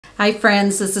Hi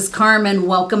friends, this is Carmen.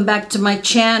 Welcome back to my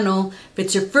channel. If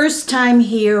it's your first time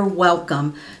here,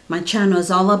 welcome. My channel is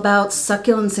all about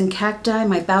succulents and cacti,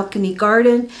 my balcony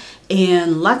garden,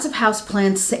 and lots of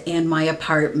houseplants in my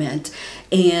apartment.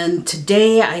 And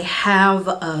today I have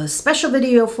a special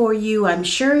video for you. I'm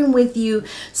sharing with you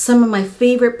some of my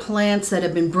favorite plants that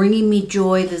have been bringing me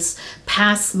joy this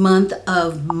past month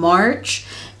of March.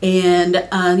 And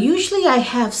usually I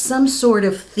have some sort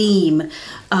of theme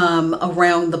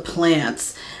around the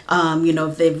plants. You know,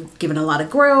 if they've given a lot of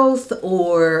growth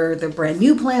or they're brand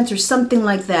new plants or something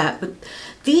like that. But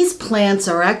these plants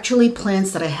are actually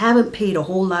plants that I haven't paid a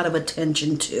whole lot of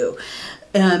attention to,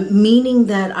 meaning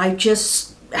that I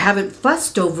just haven't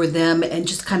fussed over them and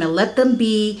just kind of let them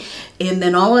be. And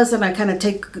then all of a sudden I kind of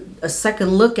take a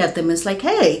second look at them. It's like,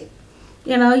 hey,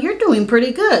 you know, you're doing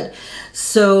pretty good.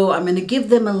 So I'm going to give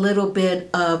them a little bit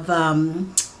of,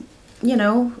 you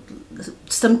know,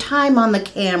 some time on the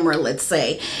camera, let's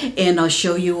say, and I'll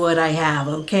show you what I have.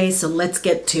 Okay, so let's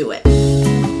get to it.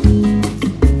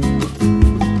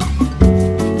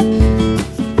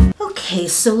 Okay,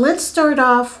 so let's start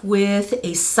off with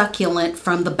a succulent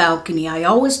from the balcony. I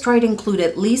always try to include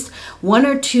at least one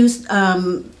or two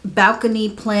balcony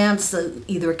plants,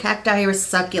 either a cacti or a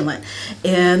succulent.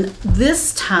 And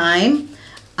this time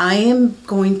I am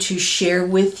going to share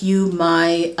with you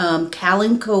my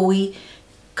Canon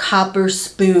copper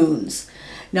spoons.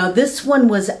 Now this one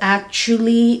was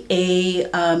actually a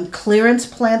clearance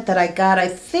plant that I got. I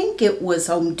think it was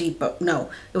Home Depot.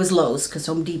 No, it was Lowe's, because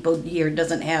Home Depot here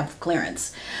doesn't have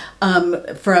clearance,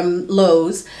 from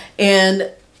Lowe's.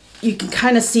 And you can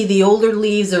kind of see the older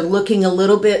leaves are looking a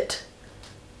little bit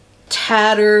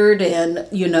tattered and,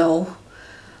 you know,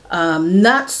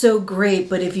 not so great.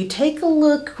 But if you take a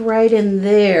look right in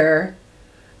there,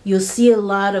 you'll see a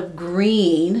lot of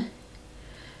green.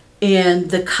 And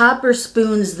the copper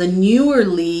spoons, the newer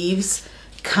leaves,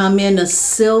 come in a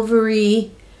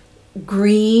silvery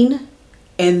green,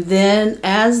 and then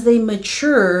as they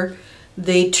mature,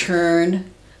 they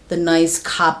turn the nice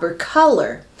copper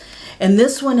color. And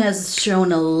this one has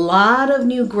shown a lot of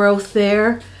new growth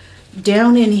there.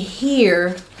 Down in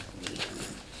here,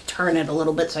 turn it a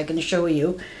little bit so I can show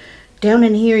you. Down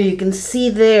in here, you can see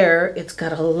there, it's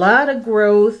got a lot of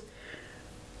growth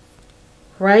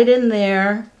right in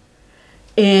there.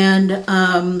 And,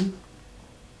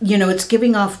 you know, it's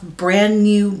giving off brand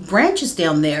new branches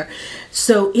down there.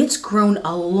 So it's grown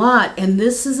a lot. And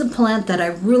this is a plant that I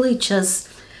really just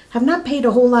have not paid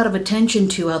a whole lot of attention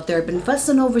to out there. I've been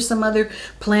fussing over some other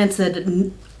plants that,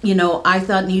 you know, I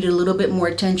thought needed a little bit more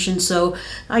attention. So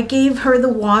I gave her the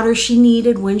water she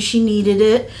needed when she needed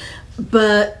it.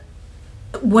 But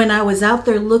when I was out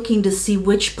there looking to see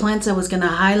which plants I was going to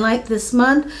highlight this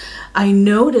month, I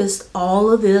noticed all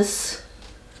of this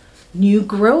new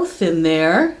growth in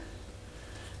there.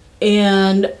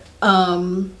 And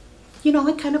you know,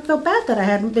 I kind of felt bad that I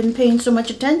hadn't been paying so much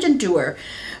attention to her,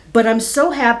 but I'm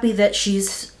so happy that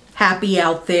she's happy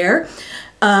out there.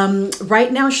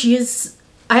 Right now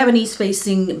I have an east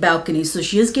facing balcony, so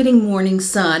she is getting morning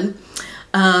sun.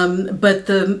 But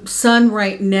the sun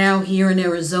right now here in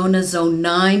Arizona, zone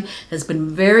 9, has been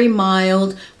very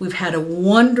mild. We've had a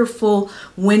wonderful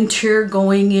winter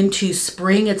going into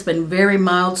spring. It's been very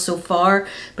mild so far,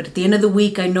 but at the end of the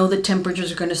week, I know the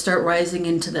temperatures are going to start rising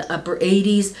into the upper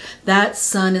 80s. That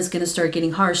sun is going to start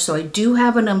getting harsh. So I do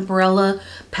have an umbrella,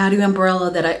 patio umbrella,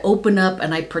 that I open up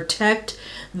and I protect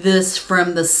this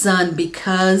from the sun,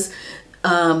 because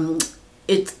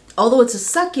although it's a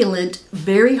succulent,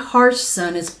 very harsh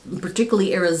sun, is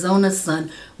particularly Arizona sun,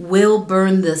 will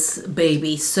burn this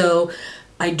baby. So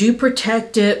I do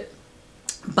protect it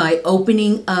by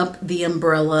opening up the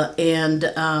umbrella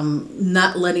and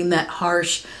not letting that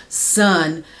harsh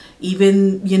sun,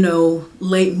 even, you know,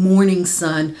 late morning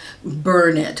sun,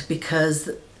 burn it. Because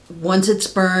once it's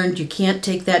burned, you can't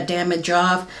take that damage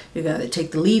off. You got to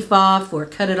take the leaf off or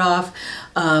cut it off.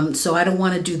 So I don't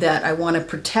want to do that. I want to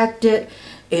protect it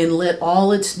and let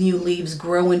all its new leaves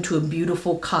grow into a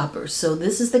beautiful copper. So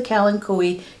this is the Canon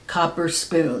copper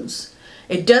spoons.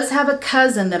 It does have a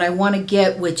cousin that I want to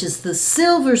get, which is the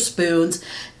silver spoons.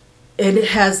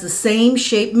 It has the same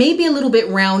shape, maybe a little bit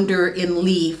rounder in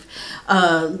leaf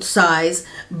size,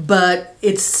 but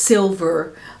it's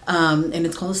silver, and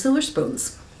it's called silver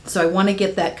spoons. So I want to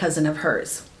get that cousin of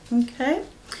hers. Okay,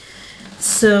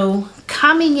 so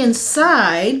coming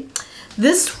inside,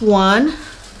 this one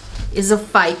is a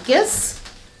ficus.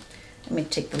 Let me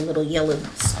take the little yellow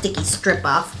sticky strip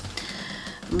off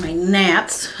my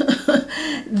gnats.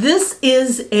 This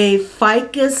is a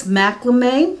ficus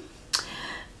macrame.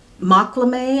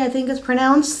 macrame, I think it's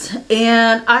pronounced.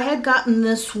 And I had gotten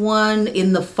this one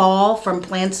in the fall from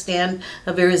Plant Stand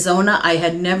of Arizona. I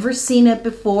had never seen it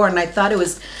before, and I thought it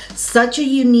was such a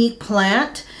unique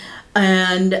plant.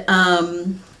 And,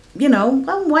 you know,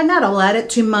 well, why not? I'll add it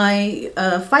to my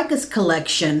ficus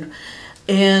collection.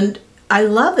 And I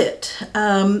love it.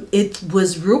 It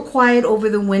was real quiet over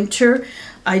the winter.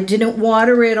 I didn't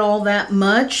water it all that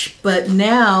much, but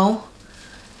now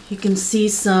you can see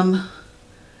some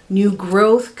new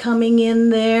growth coming in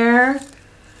there,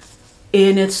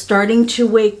 and it's starting to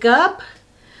wake up.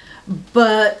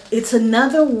 But it's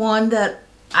another one that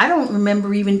I don't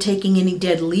remember even taking any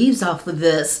dead leaves off of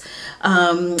this.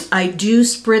 I do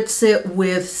spritz it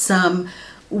with some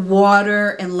water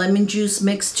and lemon juice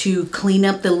mixed to clean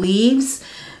up the leaves.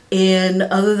 And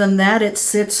other than that, it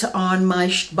sits on my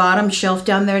bottom shelf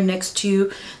down there next to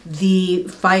the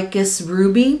ficus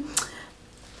ruby.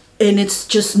 And it's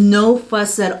just no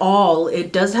fuss at all.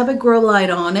 It does have a grow light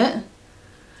on it,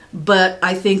 but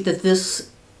I think that this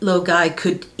little guy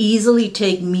could easily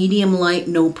take medium light,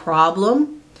 no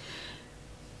problem.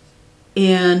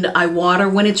 And I water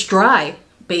when it's dry,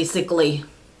 basically.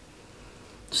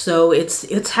 So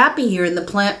it's happy here in the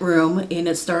plant room, and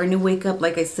it's starting to wake up,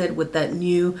 like I said, with that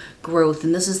new growth.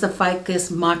 And this is the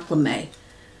ficus macrame.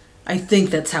 I think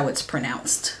that's how it's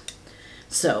pronounced.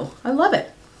 So I love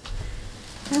it.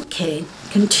 Okay,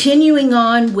 continuing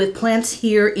on with plants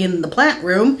here in the plant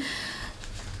room.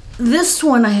 This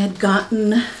one I had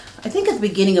gotten, I think at the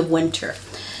beginning of winter.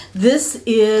 This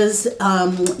is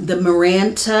the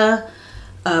Maranta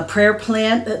prayer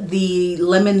plant, the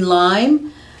lemon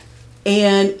lime.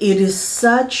 And it is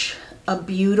such a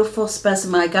beautiful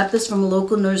specimen. I got this from a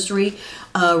local nursery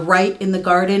right in the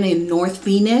garden in North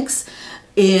Phoenix.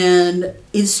 And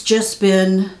it's just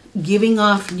been giving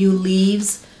off new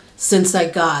leaves since I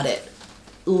got it.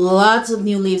 Lots of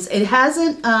new leaves. It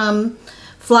hasn't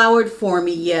flowered for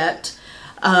me yet,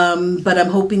 but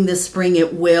I'm hoping this spring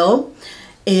it will.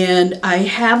 And I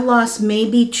have lost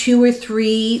maybe 2 or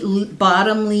 3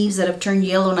 bottom leaves that have turned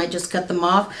yellow, and I just cut them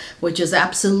off, which is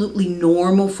absolutely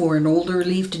normal for an older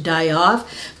leaf to die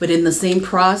off. But in the same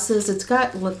process, it's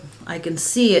got, I can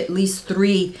see at least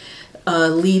 3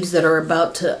 leaves that are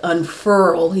about to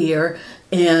unfurl here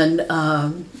and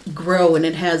grow, and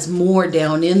it has more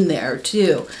down in there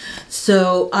too.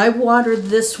 So I watered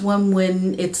this one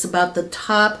when it's about the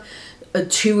top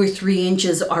 2 or 3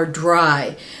 inches are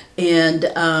dry, and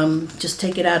just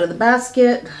take it out of the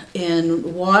basket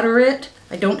and water it.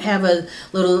 I don't have a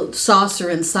little saucer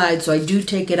inside, so I do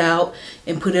take it out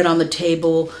and put it on the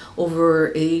table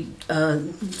over a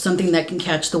something that can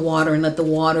catch the water and let the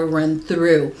water run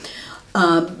through.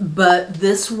 But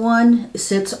this one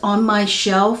sits on my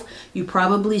shelf. You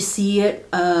probably see it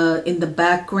in the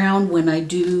background when I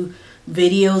do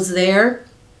videos there.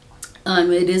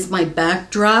 It is my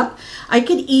backdrop. I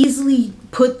could easily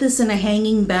put this in a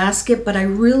hanging basket, but I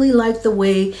really like the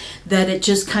way that it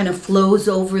just kind of flows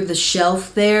over the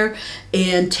shelf there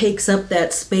and takes up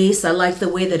that space. I like the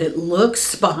way that it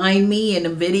looks behind me in a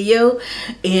video.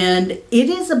 And it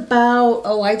is about,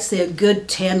 oh, I'd say a good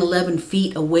 10, 11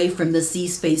 feet away from the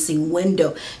east-facing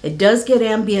window. It does get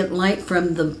ambient light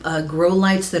from the grow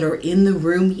lights that are in the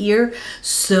room here.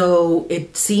 So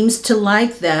it seems to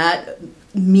like that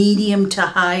medium to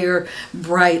higher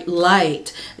bright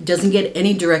light. It doesn't get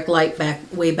any direct light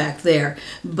way back there,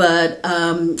 but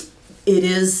there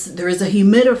is a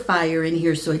humidifier in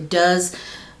here, so it does,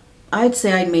 I'd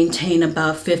say I'd maintain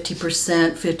about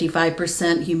 50%,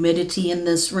 55% humidity in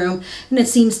this room, and it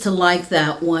seems to like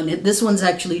that one. This one's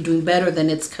actually doing better than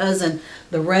its cousin,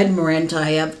 the red Maranta I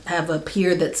have up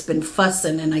here that's been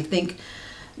fussing, and I think,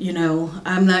 you know,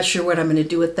 I'm not sure what I'm going to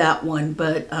do with that one,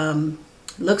 but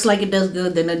looks like it does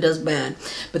good, then it does bad.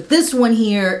 But this one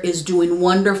here is doing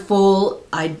wonderful.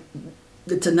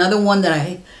 It's another one that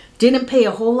I didn't pay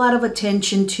a whole lot of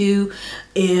attention to,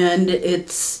 and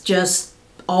it's just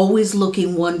always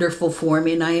looking wonderful for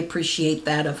me, and I appreciate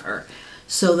that of her.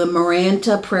 So the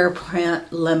Maranta Prayer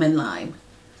Plant Lemon Lime.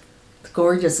 It's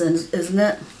gorgeous, isn't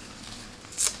it?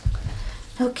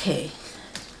 Okay.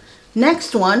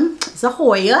 Next one is a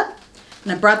Hoya.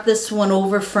 And I brought this one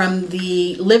over from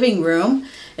the living room,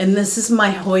 and this is my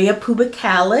Hoya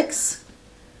pubicalis.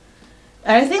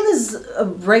 And I think this is a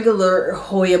regular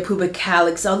Hoya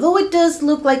pubicalis, although it does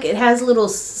look like it has little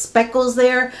speckles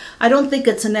there. I don't think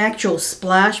it's an actual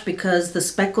splash because the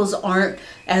speckles aren't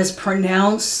as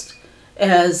pronounced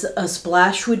as a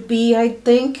splash would be, I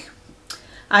think.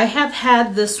 I have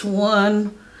had this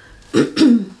one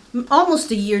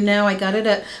almost a year now. I got it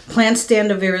at Plant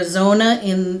Stand of Arizona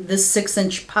in this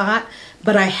 6-inch pot,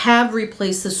 but I have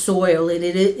replaced the soil. It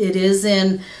is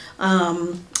in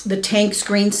the tank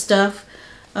screen stuff.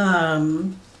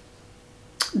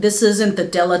 This isn't the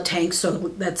Della tank, so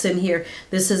that's in here.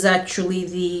 This is actually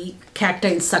the cacti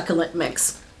and succulent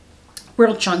mix.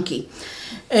 Real chunky.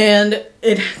 And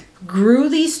it grew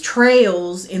these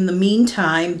trails in the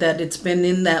meantime that it's been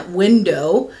in that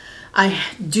window. I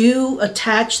do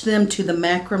attach them to the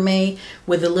macrame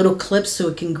with a little clip so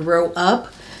it can grow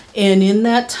up. And in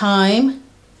that time,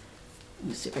 let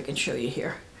me see if I can show you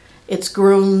here. It's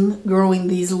growing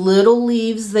these little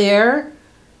leaves there.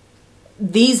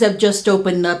 These have just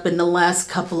opened up in the last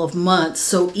couple of months.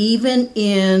 So even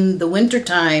in the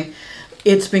wintertime,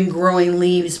 it's been growing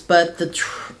leaves, but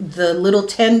the little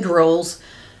tendrils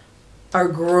are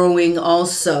growing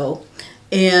also.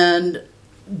 And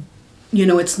you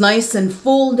know, it's nice and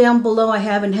full down below. I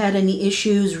haven't had any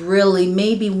issues really.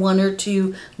 Maybe 1 or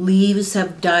 2 leaves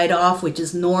have died off, which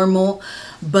is normal.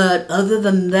 But other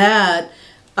than that,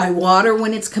 I water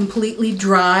when it's completely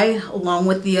dry, along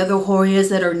with the other Hoyas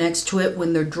that are next to it.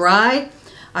 When they're dry,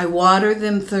 I water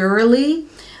them thoroughly.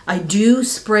 I do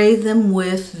spray them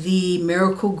with the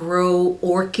Miracle-Gro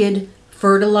orchid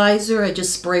fertilizer. I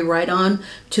just spray right on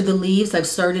to the leaves. I've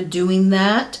started doing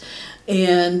that.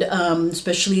 And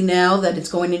especially now that it's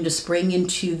going into spring,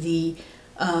 into the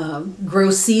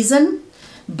grow season.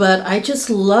 But I just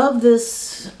love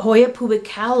this Hoya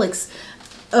pubicalis.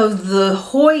 Of the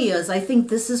Hoyas, I think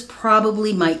this is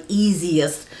probably my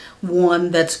easiest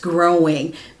one that's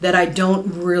growing, that I don't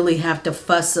really have to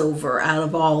fuss over out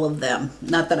of all of them.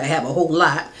 Not that I have a whole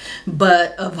lot,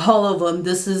 but of all of them,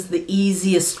 this is the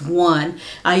easiest one.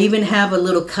 I even have a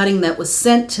little cutting that was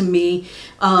sent to me,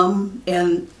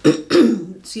 and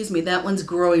excuse me, that one's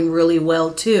growing really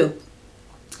well too.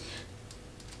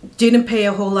 Didn't pay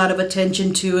a whole lot of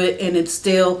attention to it, and it's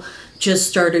still just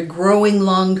started growing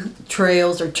long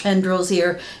trails or tendrils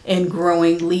here and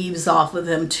growing leaves off of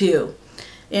them too.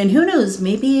 And who knows,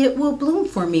 maybe it will bloom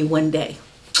for me one day.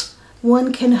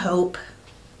 One can hope.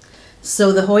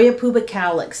 So the Hoya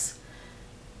pubicalis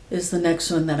is the next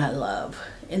one that I love.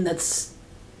 And that's,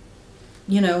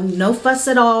 you know, no fuss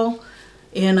at all.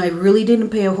 And I really didn't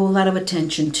pay a whole lot of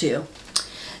attention to.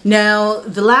 Now,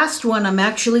 the last one, I'm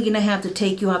actually going to have to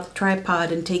take you off the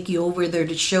tripod and take you over there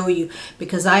to show you,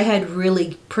 because I had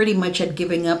really pretty much had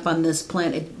given up on this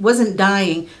plant. It wasn't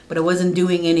dying, but it wasn't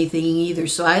doing anything either.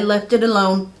 So I left it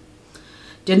alone.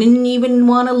 Didn't even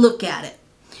want to look at it.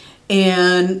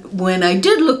 And when I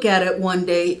did look at it one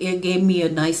day, it gave me a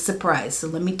nice surprise. So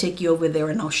let me take you over there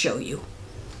and I'll show you.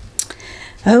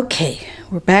 Okay,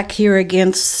 we're back here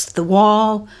against the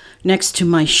wall next to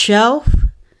my shelf.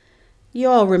 You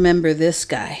all remember this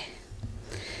guy.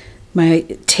 My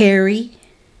Terry,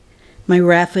 my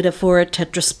Rhaphidophora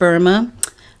tetrasperma.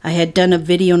 I had done a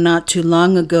video not too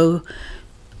long ago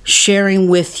sharing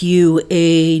with you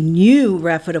a new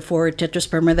Rhaphidophora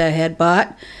tetrasperma that I had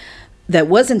bought that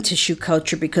wasn't tissue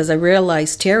culture, because I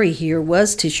realized Terry here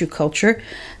was tissue culture.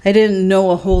 I didn't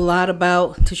know a whole lot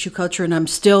about tissue culture, and I'm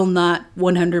still not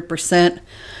 100%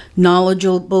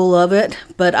 knowledgeable of it,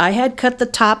 but I had cut the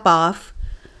top off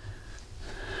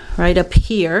right up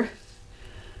here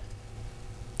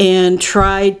and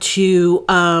tried to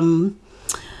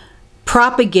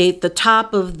propagate the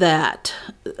top of this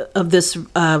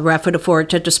Rhaphidophora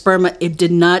tetrasperma. It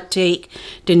didn't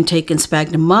take in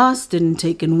sphagnum moss, didn't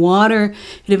take in water.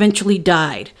 It eventually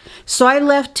died. So I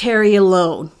left Terry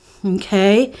alone,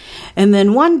 okay? And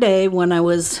then one day when I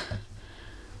was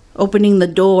opening the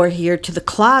door here to the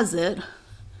closet,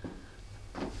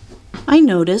 I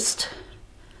noticed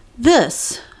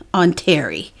this on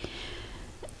Terry,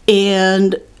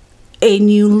 and a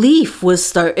new leaf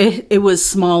was it was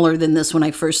smaller than this when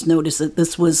I first noticed it.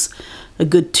 This was a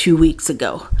good 2 weeks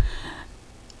ago.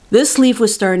 This leaf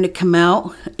was starting to come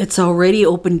out. It's already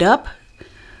opened up.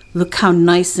 Look how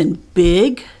nice and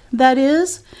big that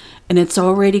is, and it's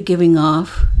already giving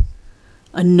off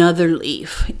another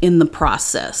leaf in the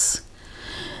process.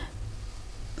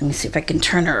 Let me see if I can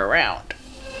turn her around.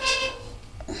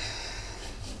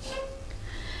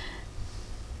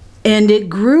 And it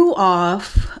grew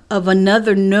off of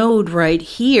another node right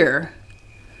here.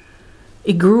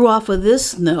 It grew off of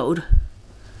this node.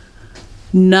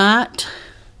 Not,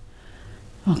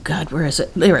 oh God, where is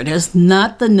it? There it is.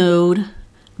 Not the node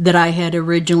that I had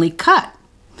originally cut.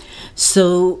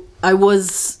 So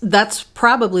that's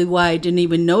probably why I didn't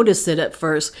even notice it at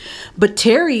first. But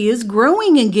Terry is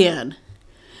growing again.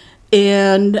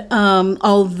 And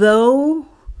although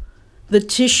the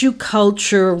tissue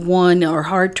culture one are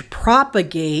hard to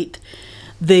propagate,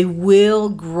 they will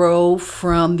grow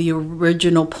from the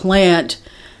original plant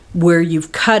where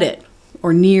you've cut it,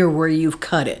 or near where you've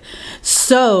cut it.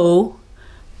 So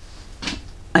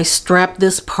I strap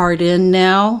this part in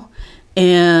now,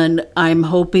 and I'm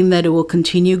hoping that it will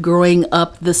continue growing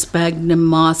up the sphagnum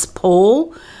moss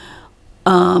pole.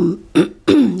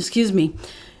 Excuse me.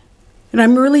 And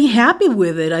I'm really happy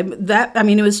with it. I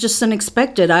mean, it was just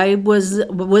unexpected. I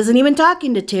wasn't even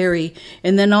talking to Terry,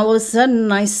 and then all of a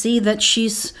sudden I see that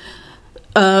she's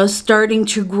starting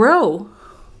to grow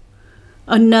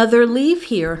another leaf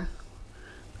here.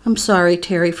 I'm sorry,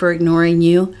 Terry, for ignoring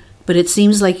you, but it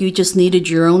seems like you just needed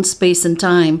your own space and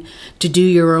time to do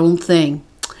your own thing.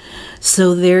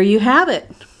 So there you have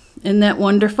it. Isn't that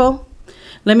wonderful?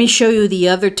 Let me show you the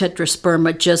other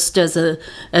tetrasperma just as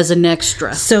an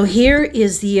extra. So here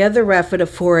is the other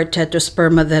Rhaphidophora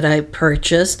tetrasperma that I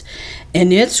purchased,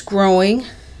 and it's growing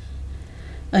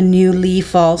a new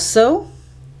leaf also.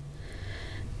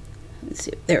 Let's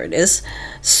see, there it is.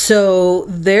 So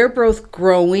they're both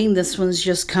growing. This one's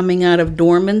just coming out of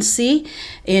dormancy,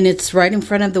 and it's right in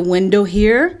front of the window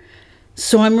here.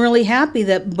 So I'm really happy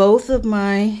that both of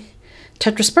my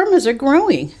tetraspermas are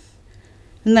growing.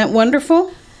 Isn't that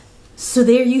wonderful? So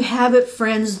there you have it,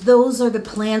 friends. Those are the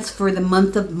plants for the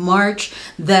month of March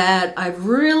that I've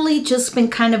really just been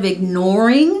kind of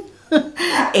ignoring.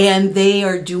 And they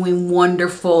are doing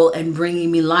wonderful and bringing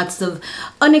me lots of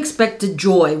unexpected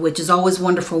joy, which is always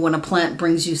wonderful when a plant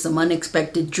brings you some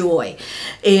unexpected joy.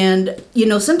 And, you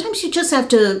know, sometimes you just have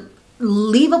to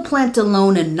leave a plant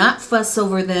alone and not fuss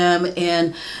over them,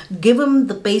 and give them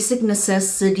the basic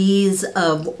necessities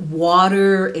of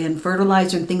water and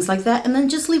fertilizer and things like that, and then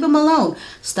just leave them alone.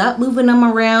 Stop moving them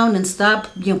around and stop,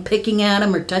 you know, picking at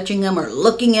them or touching them or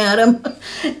looking at them,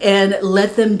 and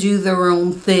let them do their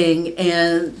own thing.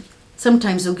 And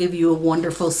sometimes they'll give you a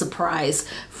wonderful surprise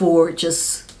for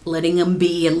just letting them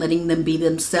be and letting them be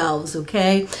themselves,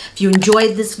 okay? If you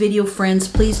enjoyed this video, friends,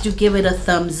 please do give it a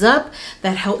thumbs up.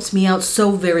 That helps me out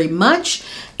so very much.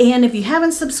 And if you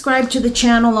haven't subscribed to the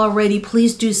channel already,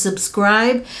 please do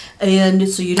subscribe, and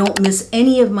so you don't miss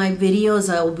any of my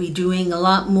videos. I will be doing a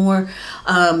lot more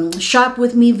shop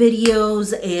with me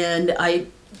videos, and I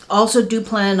also do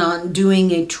plan on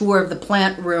doing a tour of the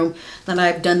plant room. Then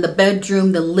I've done the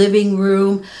bedroom, the living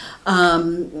room,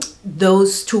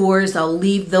 those tours. I'll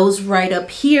leave those right up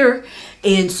here,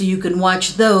 and so you can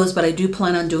watch those, but I do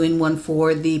plan on doing one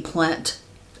for the plant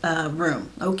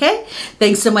room. Okay?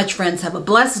 Thanks so much, friends. Have a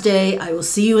blessed day. I will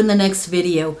see you in the next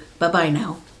video. Bye-bye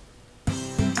now.